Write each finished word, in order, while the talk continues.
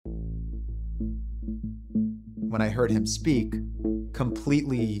when I heard him speak,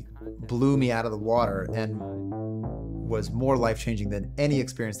 completely blew me out of the water and was more life-changing than any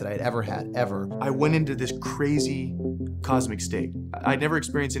experience that I had ever had, ever. I went into this crazy cosmic state. I'd never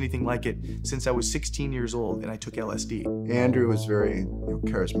experienced anything like it since I was 16 years old and I took LSD. Andrew was very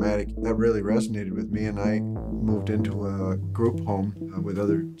charismatic. That really resonated with me, and I moved into a group home with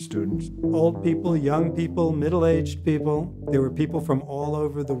other students. Old people, young people, middle-aged people. There were people from all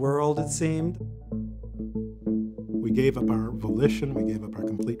over the world, it seemed. We gave up our volition, we gave up our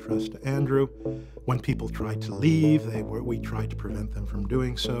complete trust to Andrew. When people tried to leave, we tried to prevent them from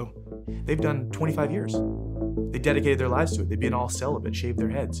doing so. They've done 25 years. They dedicated their lives to it. They've been all celibate, shaved their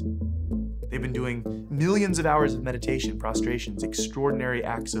heads. They've been doing millions of hours of meditation, prostrations, extraordinary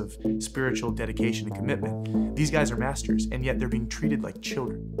acts of spiritual dedication and commitment. These guys are masters, and yet they're being treated like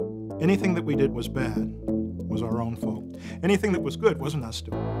children. Anything that we did was bad, was our own fault. Anything that was good wasn't us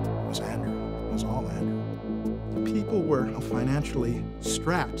doing it. It was Andrew. It was all Andrew. People were financially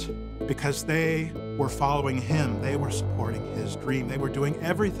strapped because they were following him. They were supporting his dream. They were doing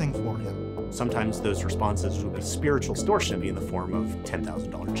everything for him. Sometimes those responses would be spiritual extortion in the form of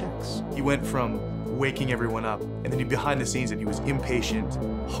 $10,000 checks. He went from waking everyone up, and then behind the scenes, and he was impatient,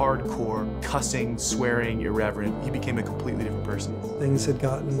 hardcore, cussing, swearing, irreverent. He became a completely different person. Things had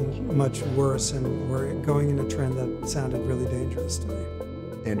gotten much worse and were going in a trend that sounded really dangerous to me.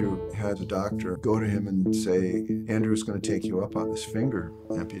 Andrew had a doctor go to him and say, Andrew's going to take you up on this finger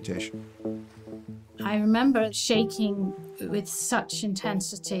amputation. I remember shaking with such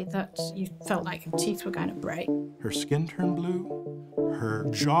intensity that you felt like your teeth were going to break. Her skin turned blue, her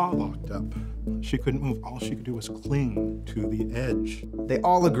jaw locked up. She couldn't move. All she could do was cling to the edge. They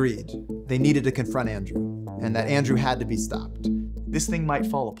all agreed they needed to confront Andrew, and that Andrew had to be stopped. This thing might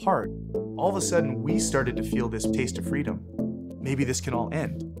fall apart. All of a sudden, we started to feel this taste of freedom. Maybe this can all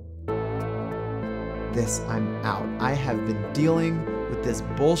end. I'm out. I have been dealing with this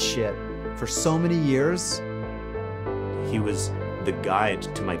bullshit for so many years. He was the guide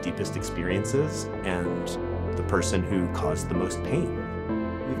to my deepest experiences and the person who caused the most pain.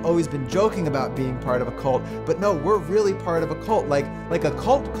 We've always been joking about being part of a cult, but no, we're really part of a cult, like a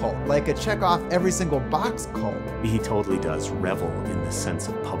cult, like a check off every single box cult. He totally does revel in the sense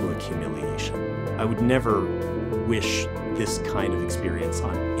of public humiliation. I would never wish this kind of experience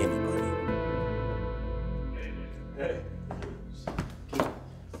on anybody. Hey.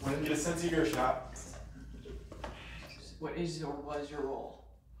 Want to get a sense of your shot? What is or was your role?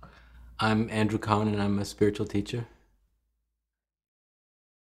 I'm Andrew Cohen, and I'm a spiritual teacher.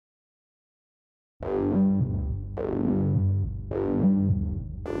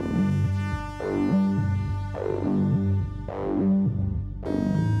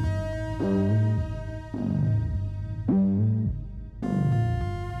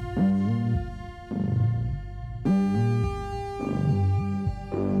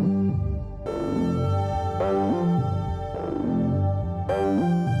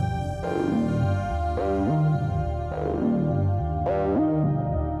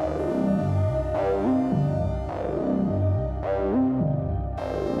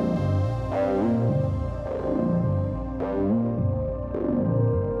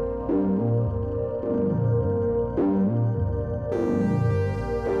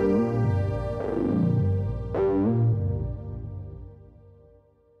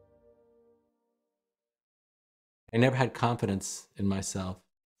 I never had confidence in myself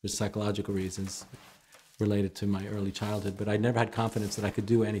for psychological reasons related to my early childhood, but I never had confidence that I could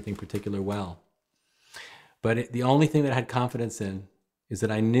do anything particular well. But the only thing that I had confidence in is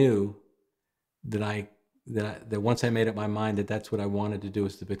that I knew that that once I made up my mind that that's what I wanted to do,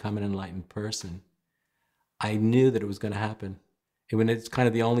 is to become an enlightened person. I knew that it was going to happen. It's kind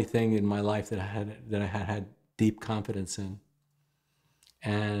of the only thing in my life that I had deep confidence in.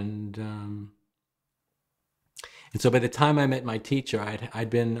 And so by the time I met my teacher, I'd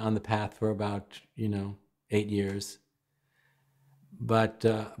been on the path for about 8 years. But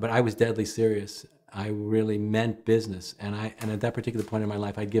I was deadly serious. I really meant business, and at that particular point in my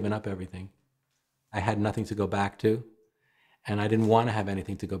life, I'd given up everything. I had nothing to go back to, and I didn't want to have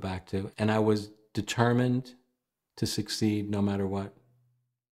anything to go back to, and I was determined to succeed no matter what.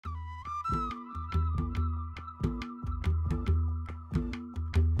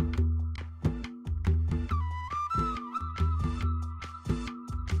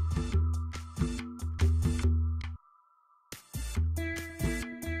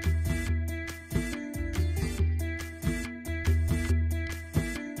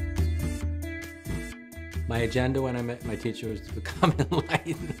 My agenda when I met my teacher was to become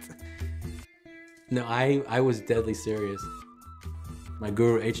enlightened. No, I was deadly serious. My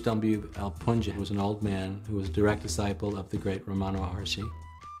guru, H.W. Punja, was an old man who was a direct disciple of the great Ramana Maharshi.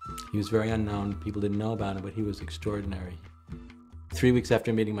 He was very unknown. People didn't know about him, but he was extraordinary. 3 weeks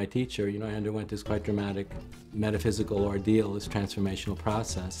after meeting my teacher, I underwent this quite dramatic metaphysical ordeal, this transformational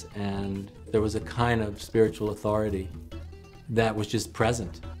process, and there was a kind of spiritual authority that was just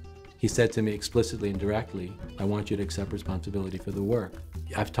present. He said to me explicitly and directly, I want you to accept responsibility for the work.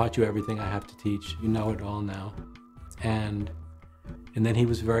 I've taught you everything I have to teach. You know it all now. And then he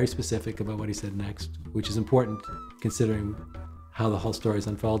was very specific about what he said next, which is important considering how the whole story is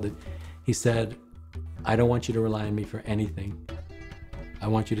unfolded. He said, I don't want you to rely on me for anything. I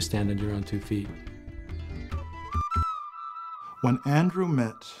want you to stand on your own 2 feet. When Andrew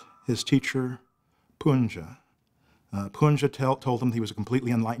met his teacher, Punja, Punja told him he was a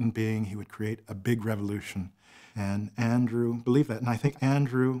completely enlightened being. He would create a big revolution. And Andrew believed that. And I think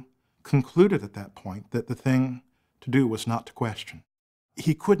Andrew concluded at that point that the thing to do was not to question.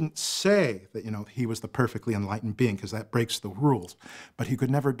 He couldn't say that, he was the perfectly enlightened being, because that breaks the rules, but he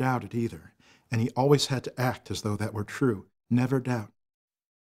could never doubt it either. And he always had to act as though that were true. Never doubt.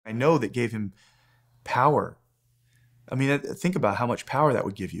 I know that gave him power. I mean, think about how much power that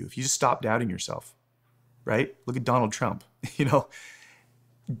would give you if you just stop doubting yourself, right? Look at Donald Trump,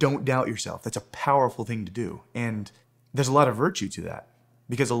 Don't doubt yourself. That's a powerful thing to do. And there's a lot of virtue to that,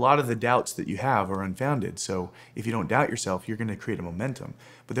 because a lot of the doubts that you have are unfounded. So if you don't doubt yourself, you're going to create a momentum.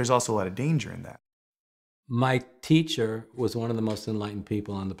 But there's also a lot of danger in that. My teacher was one of the most enlightened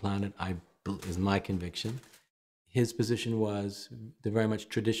people on the planet, is my conviction. His position was the very much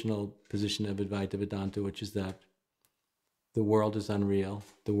traditional position of Advaita Vedanta, which is that the world is unreal,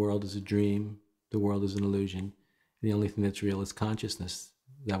 the world is a dream, the world is an illusion. The only thing that's real is consciousness,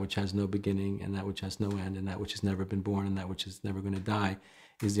 that which has no beginning and that which has no end and that which has never been born and that which is never going to die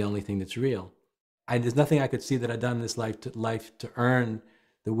is the only thing that's real. There's nothing I could see that I'd done in this life to earn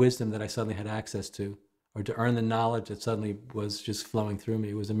the wisdom that I suddenly had access to, or to earn the knowledge that suddenly was just flowing through me.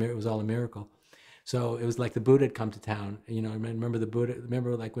 It was all a miracle. So it was like the Buddha had come to town. Remember the Buddha,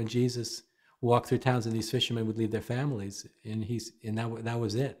 like when Jesus walked through towns and these fishermen would leave their families, and that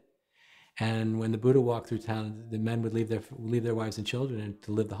was it. And when the Buddha walked through town, the men would leave their wives and children and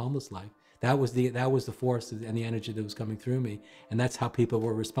to live the homeless life. That was the force and the energy that was coming through me, and that's how people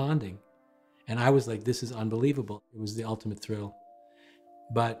were responding. And I was like, this is unbelievable. It was the ultimate thrill.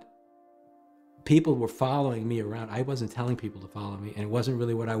 But people were following me around. I wasn't telling people to follow me, and it wasn't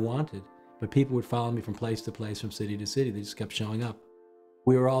really what I wanted. But people would follow me from place to place, from city to city. They just kept showing up.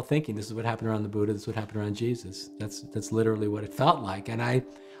 We were all thinking, this is what happened around the Buddha, this is what happened around Jesus. That's literally what it felt like. And I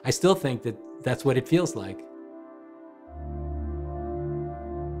still think that that's what it feels like.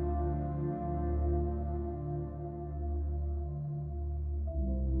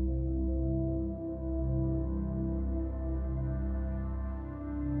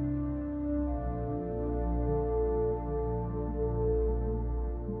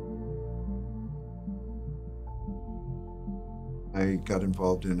 I got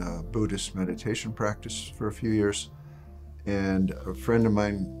involved in a Buddhist meditation practice for a few years, and a friend of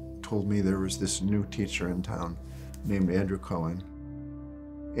mine told me there was this new teacher in town named Andrew Cohen.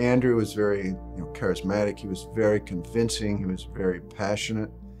 Andrew was very charismatic. He was very convincing. He was very passionate.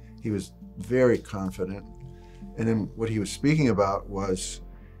 He was very confident. And then what he was speaking about was,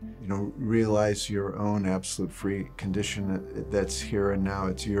 realize your own absolute free condition that's here and now.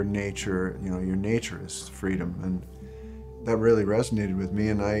 It's your nature. Your nature is freedom. And that really resonated with me,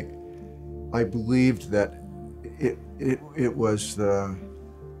 and I believed that it was the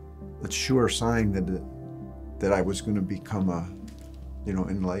sure sign that I was going to become a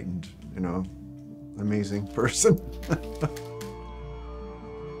enlightened, amazing person.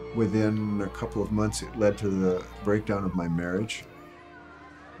 Within a couple of months, it led to the breakdown of my marriage.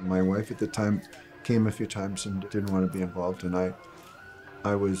 My wife at the time came a few times and didn't want to be involved, and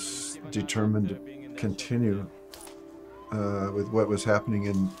I was determined to continue with what was happening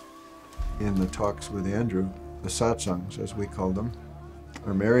in the talks with Andrew, the satsangs as we called them.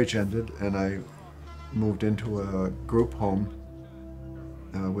 Our marriage ended, and I moved into a group home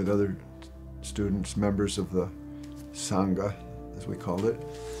with other students, members of the Sangha, as we called it.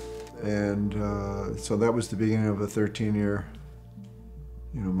 And so that was the beginning of a 13-year,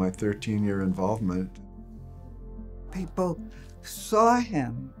 my 13-year involvement. People saw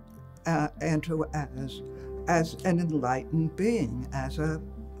him, Andrew, as an enlightened being,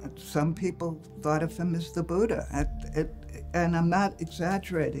 some people thought of him as the Buddha, and I'm not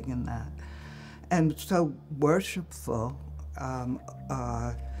exaggerating in that. And so worshipful,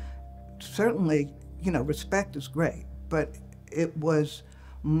 certainly, respect is great, but it was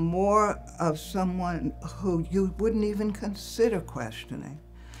more of someone who you wouldn't even consider questioning.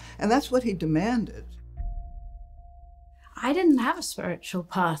 And that's what he demanded. I didn't have a spiritual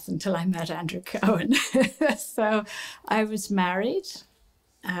path until I met Andrew Cohen. So I was married.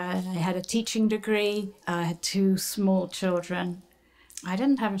 I had a teaching degree. I had 2 small children. I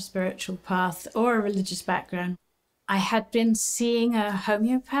didn't have a spiritual path or a religious background. I had been seeing a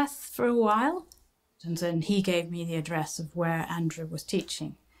homeopath for a while, and then he gave me the address of where Andrew was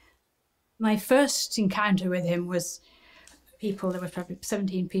teaching. My first encounter with him was there were probably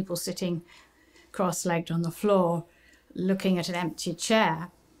 17 people sitting cross-legged on the floor, looking at an empty chair,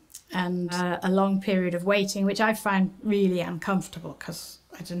 and a long period of waiting, which I found really uncomfortable because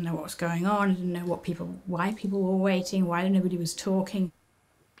I didn't know what was going on. I didn't know why people were waiting, why nobody was talking.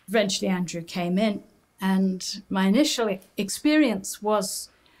 Eventually Andrew came in, and my initial experience was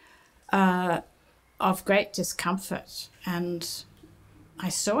of great discomfort, and I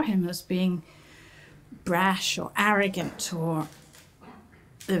saw him as being brash or arrogant, or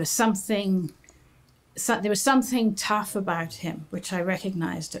there was something tough about him, which I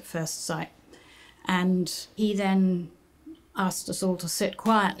recognized at first sight. And he then asked us all to sit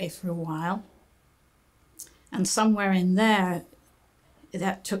quietly for a while. And somewhere in there,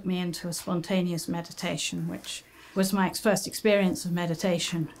 that took me into a spontaneous meditation, which was my first experience of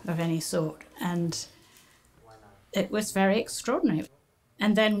meditation of any sort. And it was very extraordinary.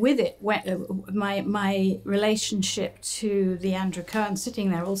 And then with it, my relationship to the Andrew Cohen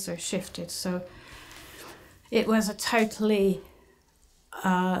sitting there also shifted. So it was a totally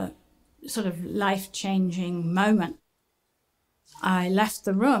sort of life-changing moment. I left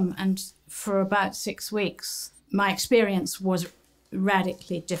the room, and for about 6 weeks, my experience was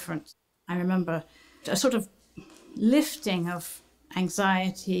radically different. I remember a sort of lifting of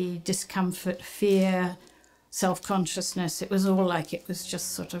anxiety, discomfort, fear, self-consciousness. It was all like it was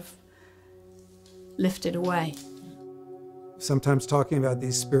just sort of lifted away. Sometimes talking about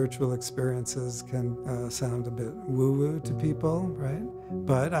these spiritual experiences can sound a bit woo-woo to people, right?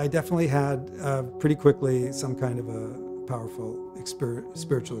 But I definitely had pretty quickly some kind of a powerful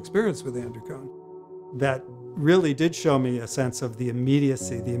spiritual experience with Andrew Cohen that really did show me a sense of the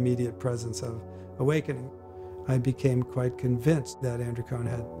immediacy, the immediate presence of awakening. I became quite convinced that Andrew Cohen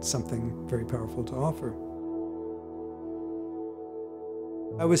had something very powerful to offer.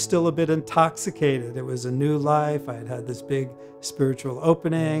 I was still a bit intoxicated. It was a new life. I had had this big spiritual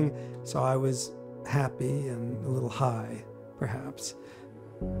opening, so I was happy and a little high, perhaps.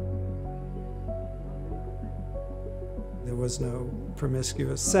 There was no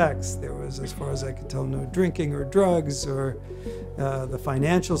promiscuous sex. There was, as far as I could tell, no drinking or drugs, or the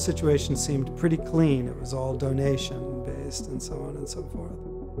financial situation seemed pretty clean. It was all donation-based and so on and so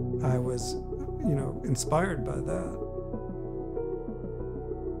forth. I was, inspired by that.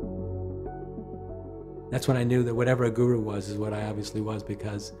 That's when I knew that whatever a guru was is what I obviously was,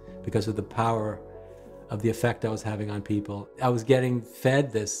 because of the power of the effect I was having on people. I was getting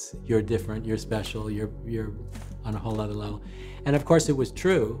fed this, you're different, you're special, you're on a whole other level. And of course it was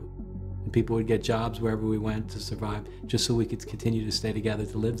true. And people would get jobs wherever we went to survive, just so we could continue to stay together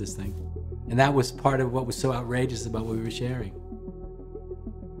to live this thing. And that was part of what was so outrageous about what we were sharing.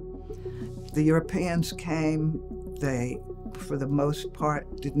 The Europeans came, they, for the most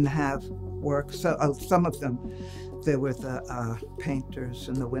part, didn't have work. So some of them, there were the painters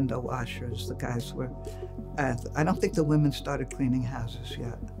and the window washers. The guys were, I don't think the women started cleaning houses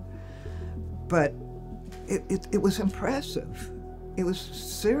yet. But it was impressive. It was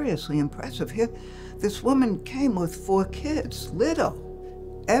seriously impressive. Here, this woman came with 4 kids,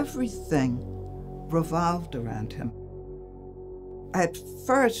 little. Everything revolved around him. At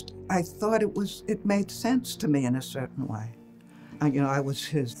first, I thought it made sense to me in a certain way. I was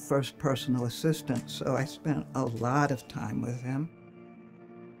his first personal assistant, so I spent a lot of time with him.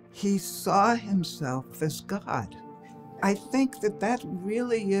 He saw himself as God. I think that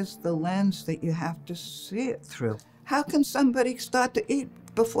really is the lens that you have to see it through. How can somebody start to eat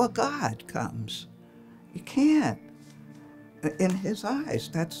before God comes? You can't. In his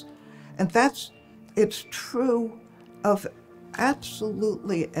eyes, it's true of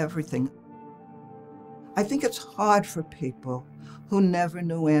absolutely everything. I think it's hard for people who never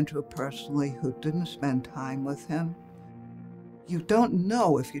knew Andrew personally, who didn't spend time with him. You don't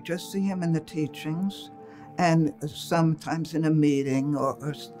know if you just see him in the teachings and sometimes in a meeting,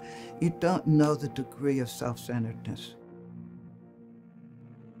 or you don't know the degree of self-centeredness.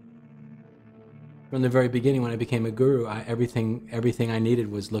 From the very beginning, when I became a guru, everything I needed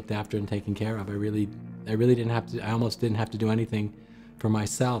was looked after and taken care of. I really didn't have to. I almost didn't have to do anything for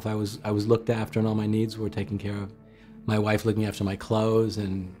myself. I was looked after, and all my needs were taken care of. my wife looking after my clothes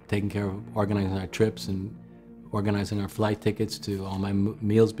and taking care of organizing our trips and organizing our flight tickets to all my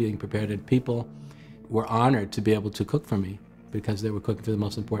meals being prepared. And people were honored to be able to cook for me because they were cooking for the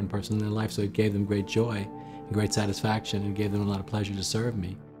most important person in their life. So it gave them great joy and great satisfaction and gave them a lot of pleasure to serve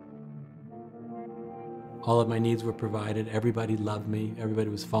me. All of my needs were provided. Everybody loved me. Everybody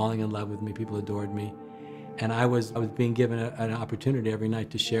was falling in love with me. People adored me. And I was being given an opportunity every night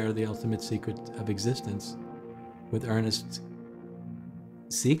to share the ultimate secret of existence with earnest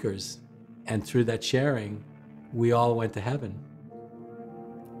seekers. And through that sharing, we all went to heaven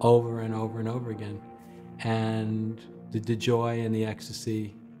over and over and over again. And the joy and the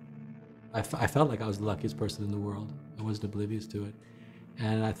ecstasy, I felt like I was the luckiest person in the world. I wasn't oblivious to it.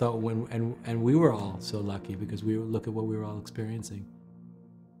 And I thought and we were all so lucky because look at what we were all experiencing.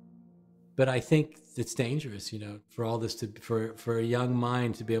 But I think it's dangerous, you know, for all this for a young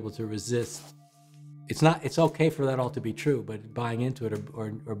mind to be able to resist. It's okay for that all to be true, but buying into it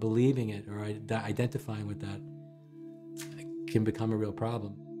or believing it or identifying with that can become a real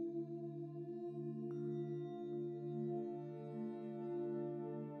problem.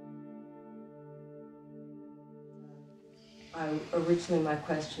 Originally, my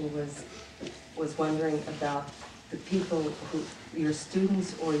question was wondering about the people who, your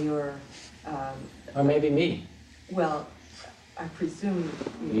students or your... or maybe me. Well, I presume...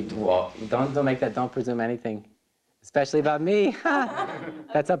 Well, don't presume anything, especially about me.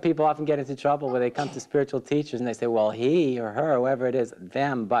 That's how people often get into trouble, where they come to spiritual teachers and they say, well, he or her, whoever it is,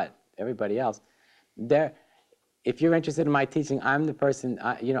 them, but everybody else. If you're interested in my teaching, I'm the person,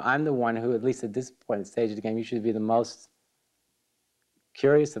 I'm the one who, at least at this point in the stage of the game, you should be the most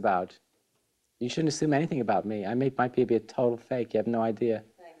curious about. You shouldn't assume anything about me. I might be a total fake. You have no idea.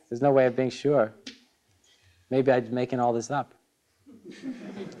 Thanks. There's no way of being sure. Maybe I'm making all this up.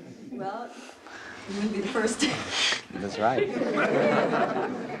 Well, you wouldn't be the first. That's right.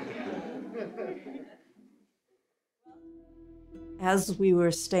 As we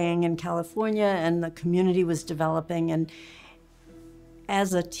were staying in California and the community was developing, and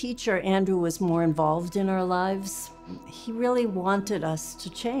as a teacher, Andrew was more involved in our lives. He really wanted us to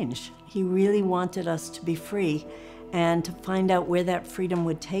change. He really wanted us to be free and to find out where that freedom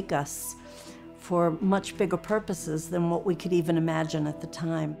would take us for much bigger purposes than what we could even imagine at the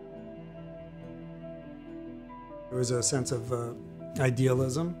time. There was a sense of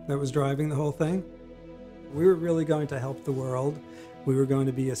idealism that was driving the whole thing. We were really going to help the world. We were going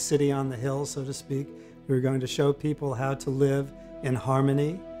to be a city on the hill, so to speak. We were going to show people how to live in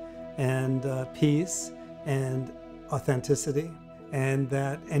harmony and peace and authenticity, and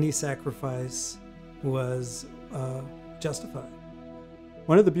that any sacrifice was justified.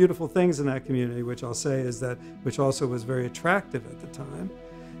 One of the beautiful things in that community, which I'll say is that, which also was very attractive at the time,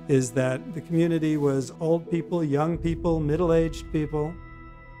 is that the community was old people, young people, middle-aged people.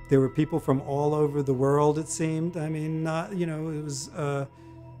 There were people from all over the world, it seemed. I mean, not, it was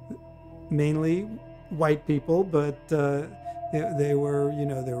mainly white people, but they were,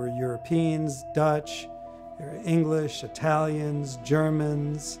 there were Europeans, Dutch, there were English, Italians,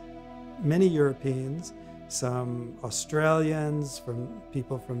 Germans, many Europeans, some Australians,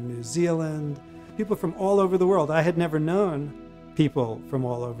 people from New Zealand, people from all over the world. I had never known people from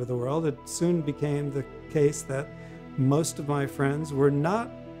all over the world. It soon became the case that most of my friends were not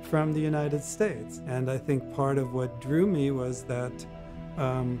from the United States. And I think part of what drew me was that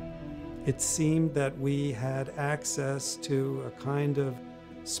it seemed that we had access to a kind of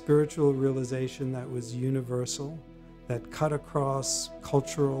spiritual realization that was universal, that cut across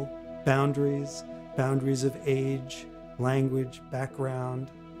cultural boundaries, boundaries of age, language,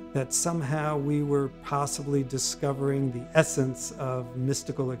 background, that somehow we were possibly discovering the essence of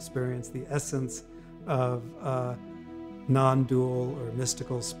mystical experience, the essence of non-dual or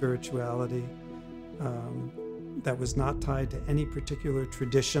mystical spirituality that was not tied to any particular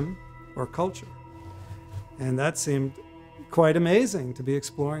tradition or culture. And that seemed quite amazing to be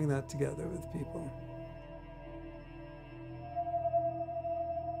exploring that together with people.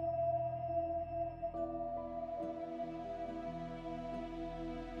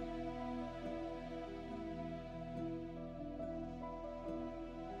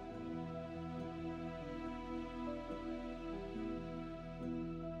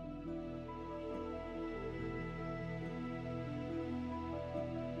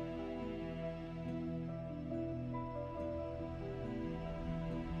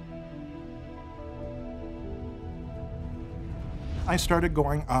 I started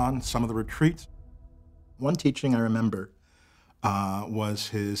going on some of the retreats. One teaching I remember was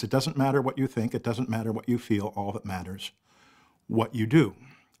his, it doesn't matter what you think, it doesn't matter what you feel, all that matters, what you do.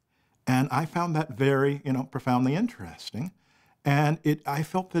 And I found that very, profoundly interesting. And I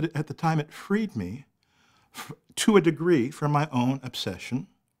felt that at the time it freed me to a degree from my own obsession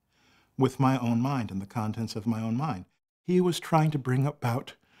with my own mind and the contents of my own mind. He was trying to bring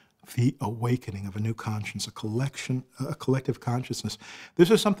about the awakening of a new conscience, a collective consciousness. This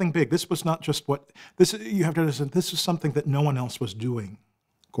is something big. This was not just you have to understand, this is something that no one else was doing,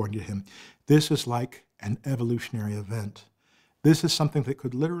 according to him. This is like an evolutionary event. This is something that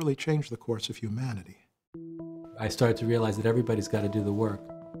could literally change the course of humanity. I started to realize that everybody's got to do the work,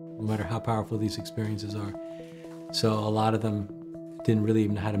 no matter how powerful these experiences are. So a lot of them didn't really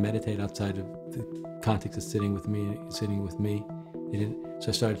even know how to meditate outside of the context of sitting with me. They didn't. So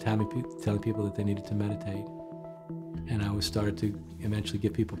I started telling people that they needed to meditate. And I started to eventually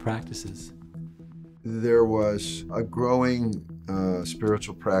give people practices. There was a growing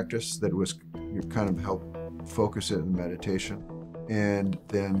spiritual practice that was kind of helped focus it in meditation. And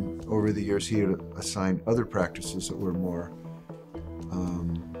then over the years, he had assigned other practices that were more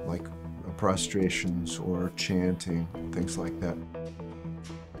like prostrations or chanting, things like that.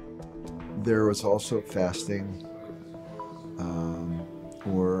 There was also fasting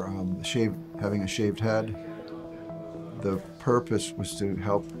or having a shaved head. The purpose was to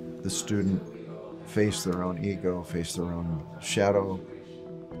help the student face their own ego, face their own shadow.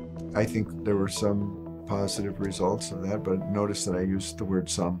 I think there were some positive results of that, but notice that I used the word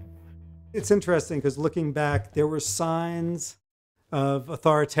some. It's interesting because looking back, there were signs of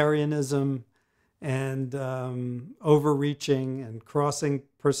authoritarianism and overreaching and crossing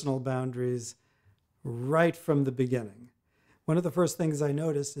personal boundaries right from the beginning. One of the first things I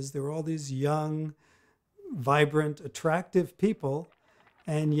noticed is there were all these young, vibrant, attractive people,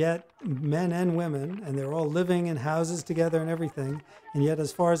 and yet men and women, and they're all living in houses together and everything, and yet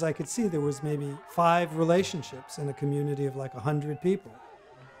as far as I could see, there was maybe 5 relationships in a community of like 100 people.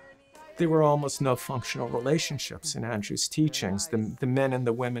 There were almost no functional relationships in Andrew's teachings. The men and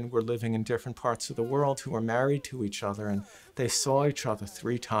the women were living in different parts of the world who were married to each other, and they saw each other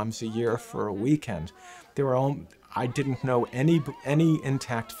 3 times a year for a weekend. I didn't know any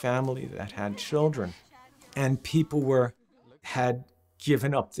intact family that had children, and people had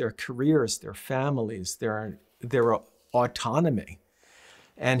given up their careers, their families, their autonomy,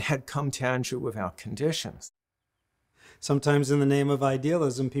 and had come to Andrew without conditions. Sometimes in the name of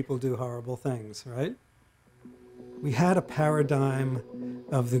idealism, people do horrible things, right? We had a paradigm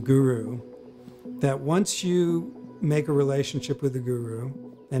of the guru that once you make a relationship with the guru,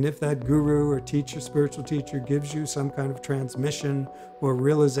 and if that guru or teacher, spiritual teacher, gives you some kind of transmission or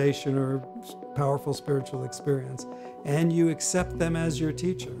realization or powerful spiritual experience, and you accept them as your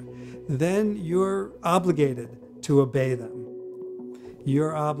teacher, then you're obligated to obey them.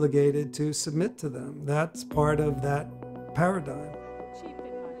 You're obligated to submit to them. That's part of that paradigm.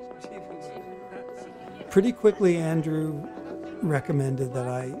 Pretty quickly, Andrew recommended that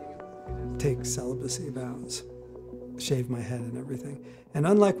I take celibacy vows, shave my head and everything. And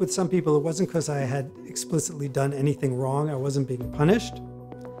unlike with some people, it wasn't because I had explicitly done anything wrong. I wasn't being punished.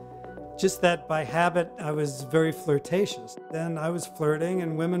 Just that by habit, I was very flirtatious. Then I was flirting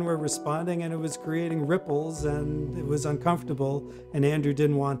and women were responding and it was creating ripples and it was uncomfortable, and Andrew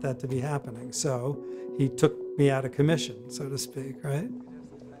didn't want that to be happening. So he took me out of commission, so to speak, right?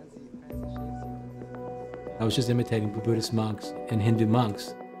 I was just imitating Buddhist monks and Hindu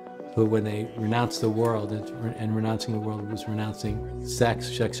monks who, when they renounced the world, and renouncing the world was renouncing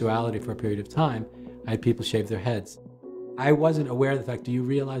sexuality for a period of time, I had people shave their heads. I wasn't aware of the fact, do you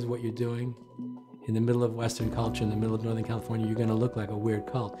realize what you're doing? In the middle of Western culture, in the middle of Northern California, you're going to look like a weird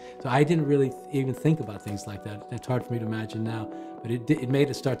cult. So I didn't really even think about things like that. It's hard for me to imagine now, but it made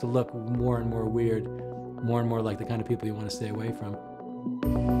it start to look more and more weird, more and more like the kind of people you want to stay away from.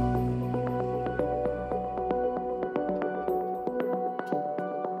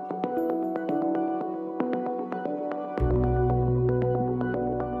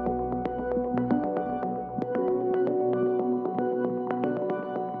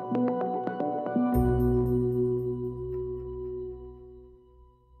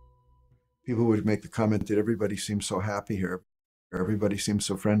 People would make the comment that everybody seems so happy here, or everybody seems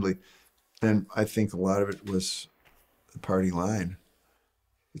so friendly. And I think a lot of it was the party line.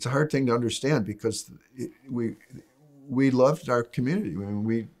 It's a hard thing to understand because we loved our community. I mean,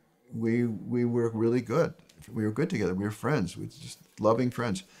 we were really good. We were good together. We were friends. We were just loving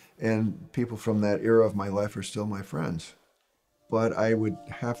friends. And people from that era of my life are still my friends. But I would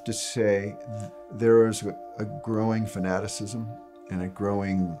have to say there was a growing fanaticism and a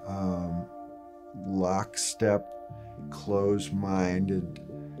growing lockstep, closed-minded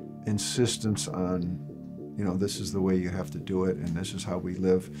insistence on You know, this is the way you have to do it, and this is how we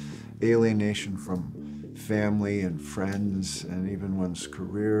live. Alienation from family and friends, and even one's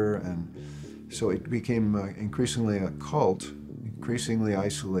career, and so it became increasingly a cult, increasingly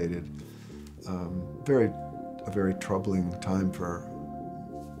isolated. A very troubling time for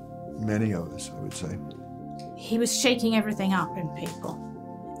many of us, I would say. He was shaking everything up in people.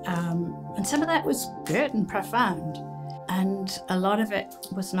 And some of that was good and profound, and a lot of it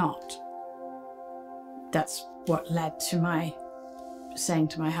was not. That's what led to my saying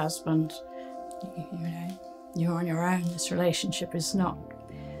to my husband, you know, you're on your own, this relationship is not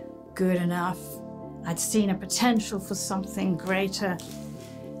good enough. I'd seen a potential for something greater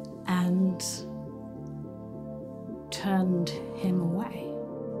and turned him away.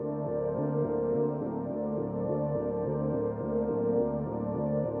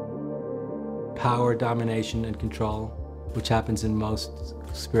 Power, domination, and control, which happens in most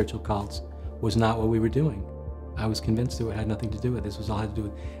spiritual cults, was not what we were doing. I was convinced it had nothing to do with this. It was all had to do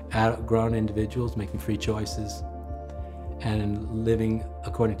with grown individuals making free choices and living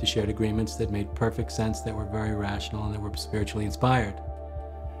according to shared agreements that made perfect sense, that were very rational, and that were spiritually inspired.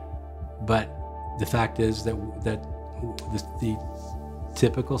 But the fact is that the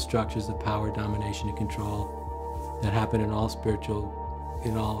typical structures of power, domination, and control that happen in all spiritual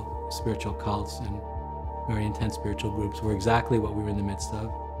cults and very intense spiritual groups were exactly what we were in the midst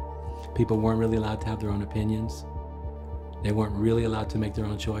of. People weren't really allowed to have their own opinions. They weren't really allowed to make their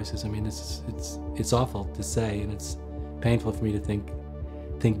own choices. I mean, it's awful to say, and it's painful for me to think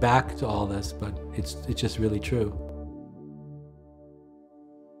back to all this, but it's just really true.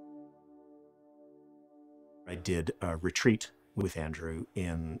 I did a retreat with Andrew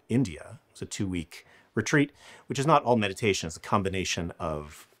in India. It was a 2-week retreat, which is not all meditation. It's a combination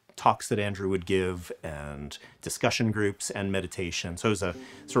of talks that Andrew would give and discussion groups and meditation. So it was a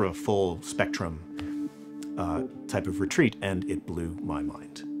sort of a full spectrum type of retreat, and it blew my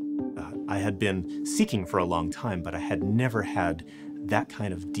mind. I had been seeking for a long time, but I had never had that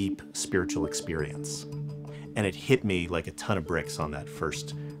kind of deep spiritual experience. And it hit me like a ton of bricks on that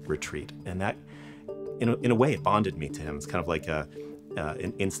first retreat. And that, in a way, it bonded me to him. It's kind of like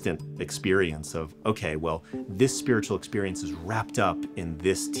an instant experience of, okay, well, this spiritual experience is wrapped up in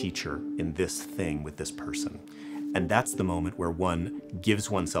this teacher, in this thing with this person. And that's the moment where one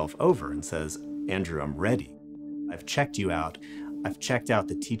gives oneself over and says, Andrew, I'm ready. I've checked you out. I've checked out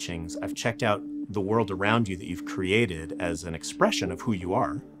the teachings. I've checked out the world around you that you've created as an expression of who you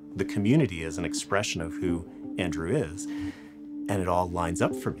are. The community is an expression of who Andrew is. And it all lines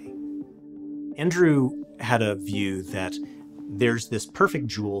up for me. Andrew had a view that there's this perfect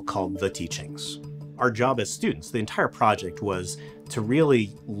jewel called the teachings. Our job as students, the entire project was to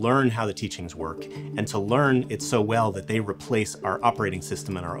really learn how the teachings work and to learn it so well that they replace our operating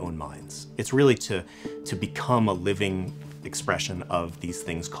system in our own minds. It's really to become a living expression of these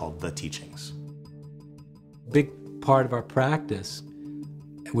things called the teachings. Big part of our practice,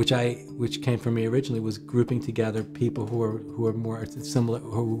 which came from me originally, was grouping together people who are more similar,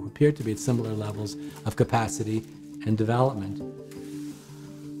 who appeared to be at similar levels of capacity and development.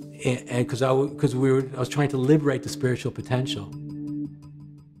 And because I was trying to liberate the spiritual potential.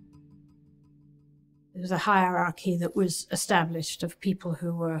 There was a hierarchy that was established of people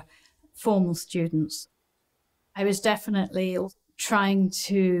who were formal students. I was definitely trying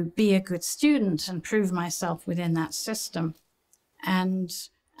to be a good student and prove myself within that system, and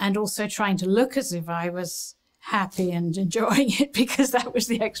also trying to look as if I was happy and enjoying it, because that was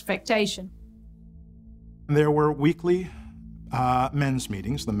the expectation. There were weekly men's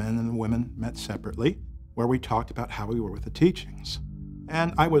meetings. The men and the women met separately, where we talked about how we were with the teachings.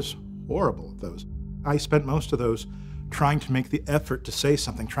 And I was horrible at those. I spent most of those trying to make the effort to say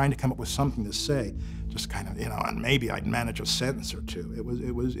something, trying to come up with something to say, just kind of, and maybe I'd manage a sentence or two.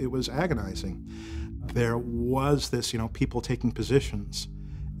 It was agonizing. There was this, people taking positions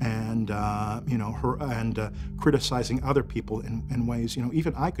and, criticizing other people in ways,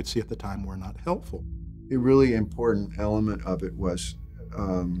 even I could see at the time were not helpful. A really important element of it was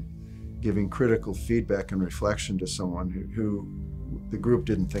giving critical feedback and reflection to someone who the group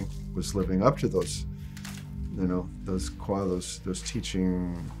didn't think was living up to those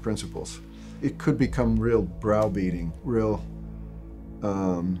teaching principles. It could become real browbeating, real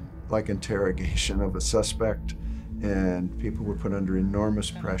like interrogation of a suspect, and people were put under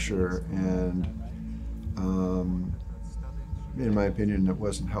enormous pressure, and in my opinion, it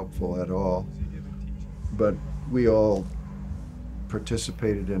wasn't helpful at all. But we all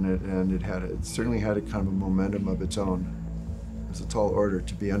participated in it, and it certainly had a kind of a momentum of its own. It was a tall order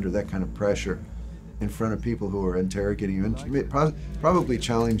to be under that kind of pressure in front of people who are interrogating you and probably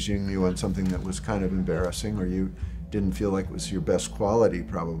challenging you on something that was kind of embarrassing or you didn't feel like was your best quality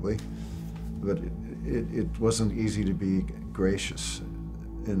probably. But it wasn't easy to be gracious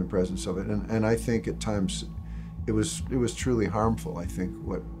in the presence of it. And I think at times it was truly harmful, I think,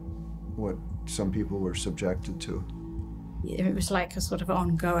 what some people were subjected to. It was like a sort of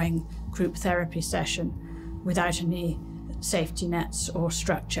ongoing group therapy session without any safety nets or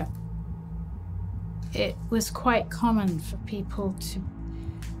structure. It was quite common for people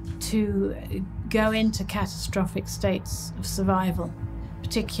to go into catastrophic states of survival,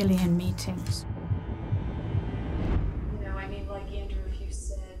 particularly in meetings. You know, I mean, like Andrew, if you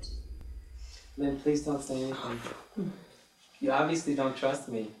said... Lynn, please don't say anything. You obviously don't trust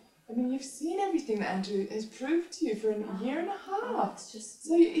me. I mean, you've seen everything that Andrew has proved to you for a year and a half. It's just...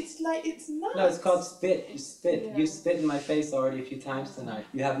 So it's like, it's nuts. No, it's called spit. You spit. Yeah. You spit in my face already a few times tonight.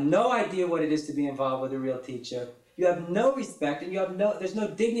 You have no idea what it is to be involved with a real teacher. You have no respect, and there's no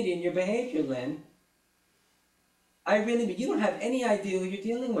dignity in your behavior, Lynn. You don't have any idea who you're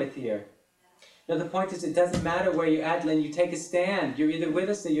dealing with here. Now, the point is, it doesn't matter where you're at, Lynn. You take a stand. You're either with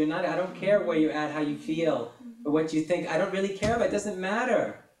us or you're not. I don't care where you're at, how you feel, or what you think. I don't really care about it. It doesn't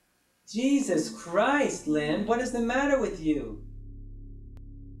matter. Jesus Christ, Lynn, what is the matter with you?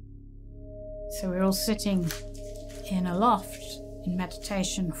 So we're all sitting in a loft in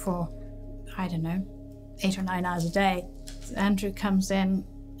meditation for, I don't know, 8 or 9 hours a day. Andrew comes in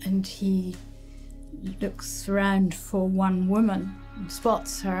and he looks around for one woman and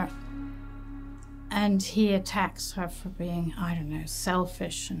spots her, and he attacks her for being, I don't know,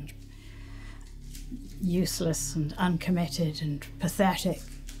 selfish and useless and uncommitted and pathetic.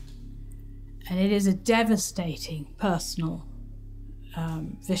 And it is a devastating, personal,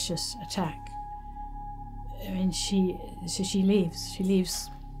 vicious attack. I mean, she leaves. She leaves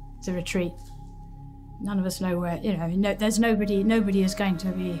the retreat. None of us know where, you know, I mean, there's nobody is going to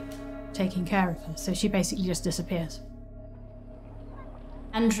be taking care of her, so she basically just disappears.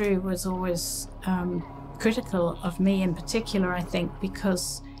 Andrew was always critical of me in particular, I think,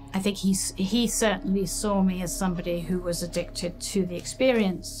 because I think he certainly saw me as somebody who was addicted to the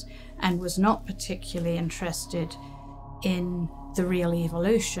experience and was not particularly interested in the real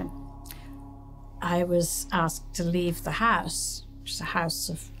evolution. I was asked to leave the house, which is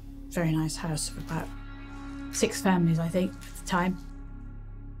a very nice house of about 6 families, I think, at the time.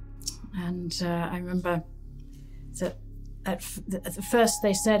 And I remember that at first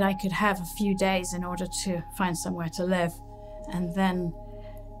they said I could have a few days in order to find somewhere to live. And then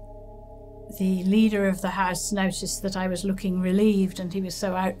the leader of the house noticed that I was looking relieved, and he was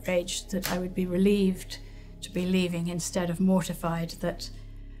so outraged that I would be relieved to be leaving instead of mortified that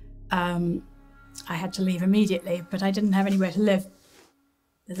I had to leave immediately, but I didn't have anywhere to live.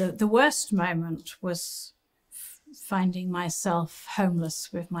 The worst moment was finding myself homeless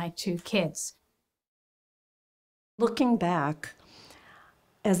with my 2 kids. Looking back,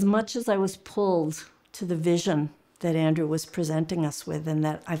 as much as I was pulled to the vision that Andrew was presenting us with and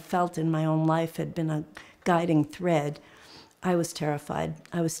that I felt in my own life had been a guiding thread, I was terrified.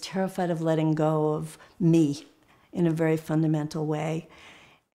 I was terrified of letting go of me in a very fundamental way.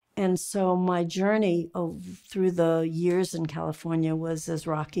 And so my journey through the years in California was as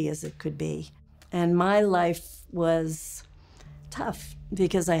rocky as it could be. And my life was tough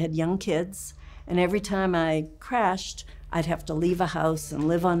because I had young kids, and every time I crashed, I'd have to leave a house and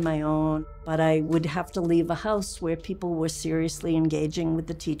live on my own. But I would have to leave a house where people were seriously engaging with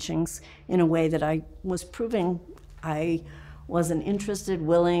the teachings in a way that I was proving I wasn't interested,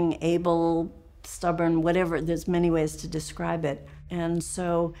 willing, able, stubborn, whatever. There's many ways to describe it. And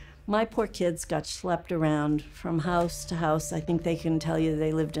so my poor kids got schlepped around from house to house. I think they can tell you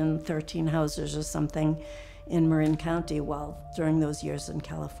they lived in 13 houses or something in Marin County during those years in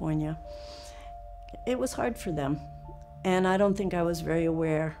California. It was hard for them. And I don't think I was very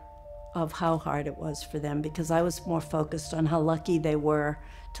aware of how hard it was for them, because I was more focused on how lucky they were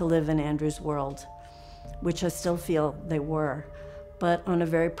to live in Andrew's world, which I still feel they were. But on a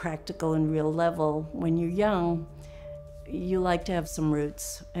very practical and real level, when you're young, you like to have some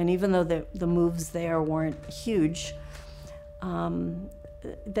roots. And even though the moves there weren't huge,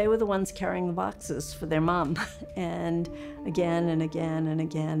 they were the ones carrying the boxes for their mom, and again and again and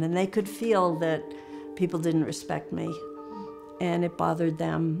again. And they could feel that people didn't respect me, and it bothered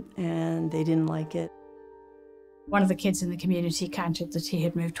them, and they didn't like it. One of the kids in the community counted that he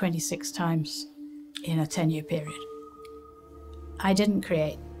had moved 26 times in a 10-year period. I didn't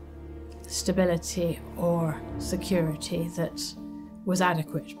create stability or security that was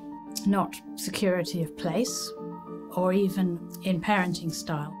adequate. Not security of place or even in parenting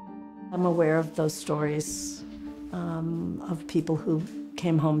style. I'm aware of those stories of people who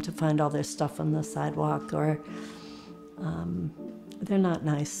came home to find all their stuff on the sidewalk, or they're not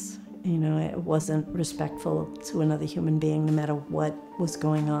nice. You know, it wasn't respectful to another human being, no matter what was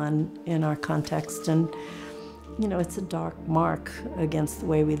going on in our context. And, you know, it's a dark mark against the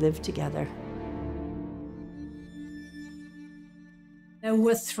way we live together. There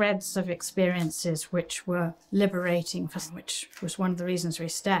were threads of experiences which were liberating, which was one of the reasons we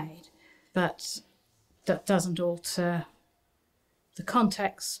stayed. But that doesn't alter the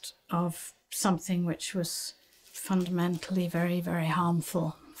context of something which was fundamentally very, very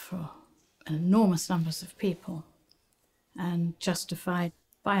harmful for enormous numbers of people and justified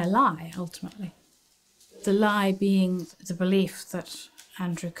by a lie, ultimately. The lie being the belief that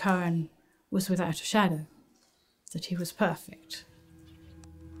Andrew Cohen was without a shadow, that he was perfect.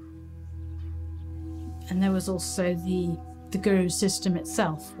 And there was also the guru system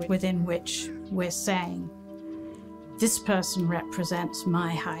itself, within which we're saying, this person represents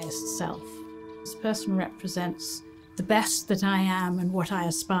my highest self. This person represents the best that I am and what I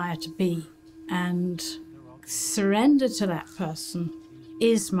aspire to be. And surrender to that person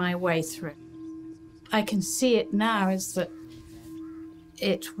is my way through. I can see it now as that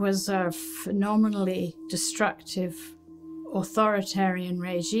it was a phenomenally destructive authoritarian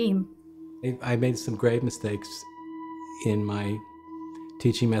regime. I made some grave mistakes in my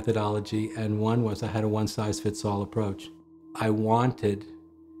teaching methodology, and one was I had a one-size-fits-all approach. I wanted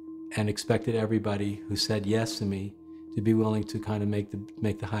and expected everybody who said yes to me to be willing to kind of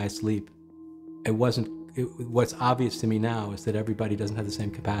make the highest leap. What's obvious to me now is that everybody doesn't have the same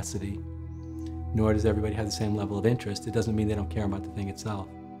capacity, nor does everybody have the same level of interest. It doesn't mean they don't care about the thing itself.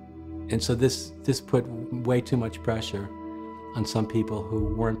 And so this put way too much pressure on some people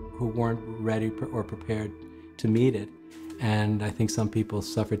who weren't ready or prepared to meet it. And I think some people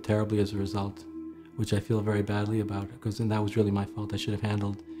suffered terribly as a result, which I feel very badly about, because then that was really my fault. I should have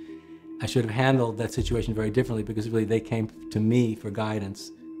handled that situation very differently, because really they came to me for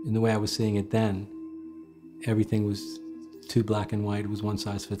guidance. In the way I was seeing it then, everything was too black and white. It was one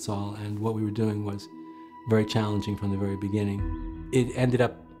size fits all, and what we were doing was very challenging from the very beginning. It ended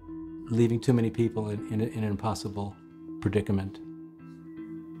up leaving too many people in an impossible predicament,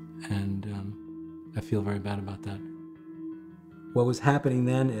 and I feel very bad about that. What was happening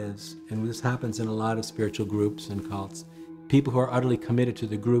then is, and this happens in a lot of spiritual groups and cults, people who are utterly committed to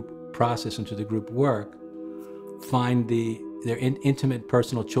the group process and to the group work find their intimate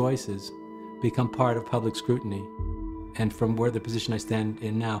personal choices become part of public scrutiny. And from where the position I stand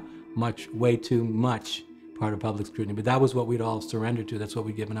in now, way too much part of public scrutiny. But that was what we'd all surrendered to. That's what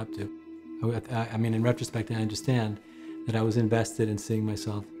we'd given up to. I mean, in retrospect, I understand that I was invested in seeing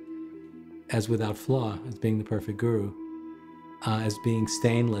myself as without flaw, as being the perfect guru, as being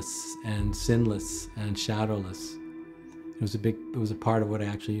stainless and sinless and shadowless. It was a part of what I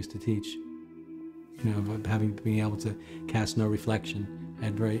actually used to teach. You know, being able to cast no reflection. I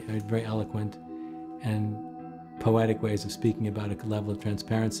had very eloquent and poetic ways of speaking about a level of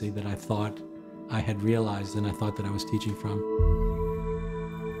transparency that I thought I had realized and I thought that I was teaching from.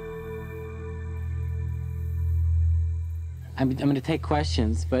 I'm going to take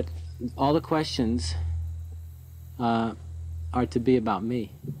questions, but all the questions are to be about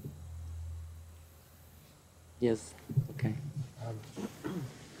me. Yes, okay.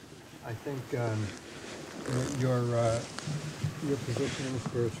 I think your position in the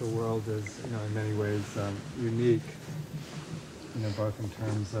spiritual world is, you know, in many ways unique. You know, both in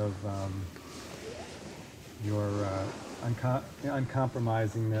terms of your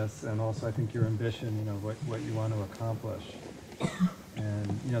uncompromisingness, and also I think your ambition. You know, what you want to accomplish,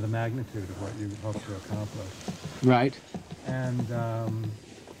 and you know the magnitude of what you hope to accomplish. Right. And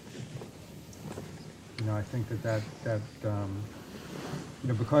you know, I think that you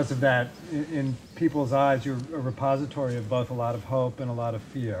know, because of that, in people's eyes, you're a repository of both a lot of hope and a lot of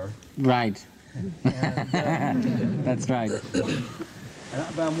fear. Right. And, that's right.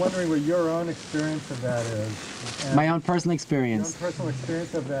 But I'm wondering what your own experience of that is. My own personal experience. Your own personal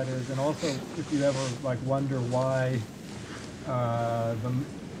experience of that is, and also if you ever like wonder why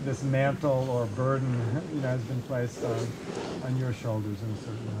this mantle or burden, you know, has been placed on your shoulders in a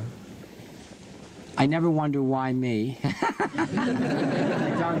certain way. I never wonder why me. I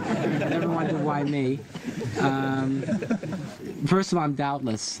never wonder why me. First of all, I'm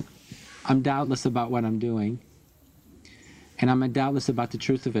doubtless. I'm doubtless about what I'm doing, and I'm doubtless about the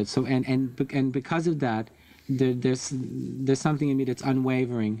truth of it. So, and because of that, there's something in me that's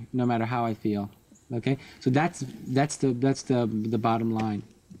unwavering, no matter how I feel. Okay, so that's the bottom line,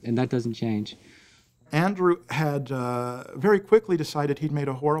 and that doesn't change. Andrew had very quickly decided he'd made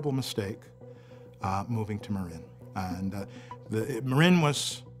a horrible mistake moving to Marin. And Marin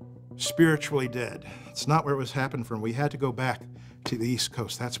was spiritually dead. It's not where it was happening from. We had to go back to the East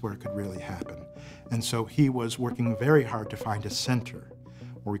Coast. That's where it could really happen. And so he was working very hard to find a center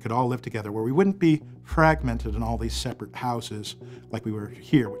where we could all live together, where we wouldn't be fragmented in all these separate houses like we were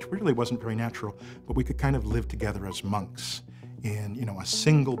here, which really wasn't very natural, but we could kind of live together as monks in, you know, a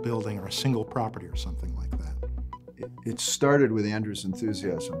single building or a single property or something like that. It started with Andrew's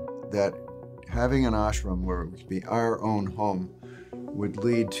enthusiasm that having an ashram where it would be our own home would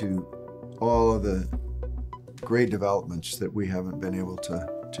lead to all of the great developments that we haven't been able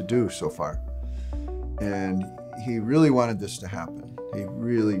to do so far. And he really wanted this to happen. He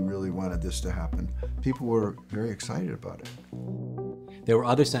really, really wanted this to happen. People were very excited about it. There were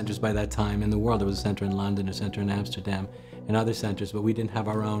other centers by that time in the world. There was a center in London, a center in Amsterdam, and other centers, but we didn't have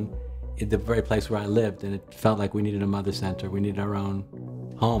our own in the very place where I lived, and it felt like we needed a mother center. We needed our own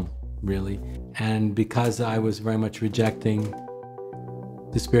home, really. And because I was very much rejecting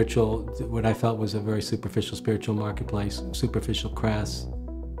the spiritual, what I felt was a very superficial spiritual marketplace, superficial, crass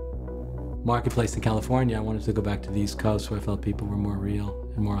marketplace in California, I wanted to go back to the East Coast where I felt people were more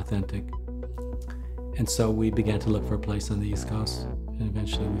real and more authentic. And so we began to look for a place on the East Coast, and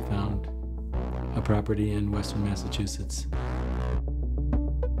eventually we found a property in Western Massachusetts.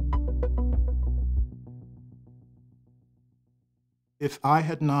 If I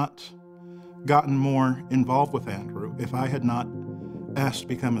had not gotten more involved with Andrew, if I had not asked to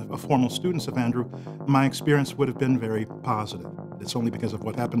become a formal student of Andrew, my experience would have been very positive. It's only because of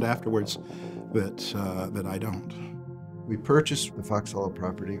what happened afterwards that I don't. We purchased the Fox Hollow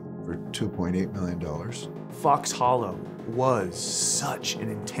property for $2.8 million. Fox Hollow was such an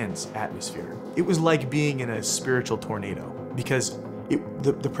intense atmosphere. It was like being in a spiritual tornado because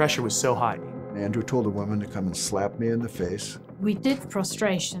the pressure was so high. Andrew told a woman to come and slap me in the face. We did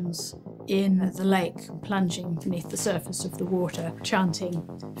prostrations in the lake, plunging beneath the surface of the water,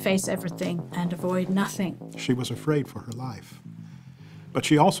 chanting, face everything and avoid nothing. She was afraid for her life. But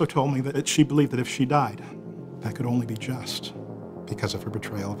she also told me that she believed that if she died, that could only be just because of her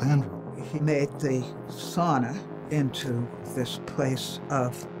betrayal of Andrew. He made the sauna into this place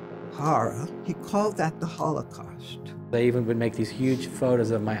of horror. He called that the Holocaust. They even would make these huge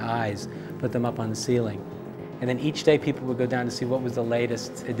photos of my eyes, put them up on the ceiling. And then each day people would go down to see what was the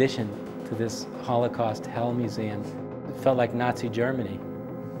latest addition to this Holocaust Hell Museum. It felt like Nazi Germany.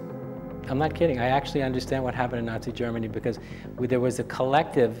 I'm not kidding. I actually understand what happened in Nazi Germany because there was a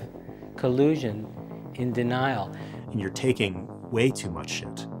collective collusion in denial. And you're taking way too much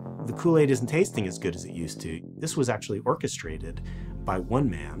shit. The Kool-Aid isn't tasting as good as it used to. This was actually orchestrated by one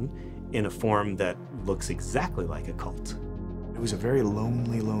man in a form that looks exactly like a cult. It was a very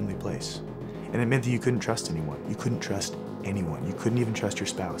lonely, lonely place. And it meant that you couldn't trust anyone. You couldn't trust anyone. You couldn't even trust your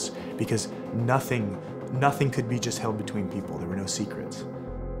spouse because nothing could be just held between people. There were no secrets.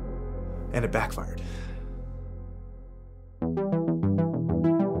 And it backfired.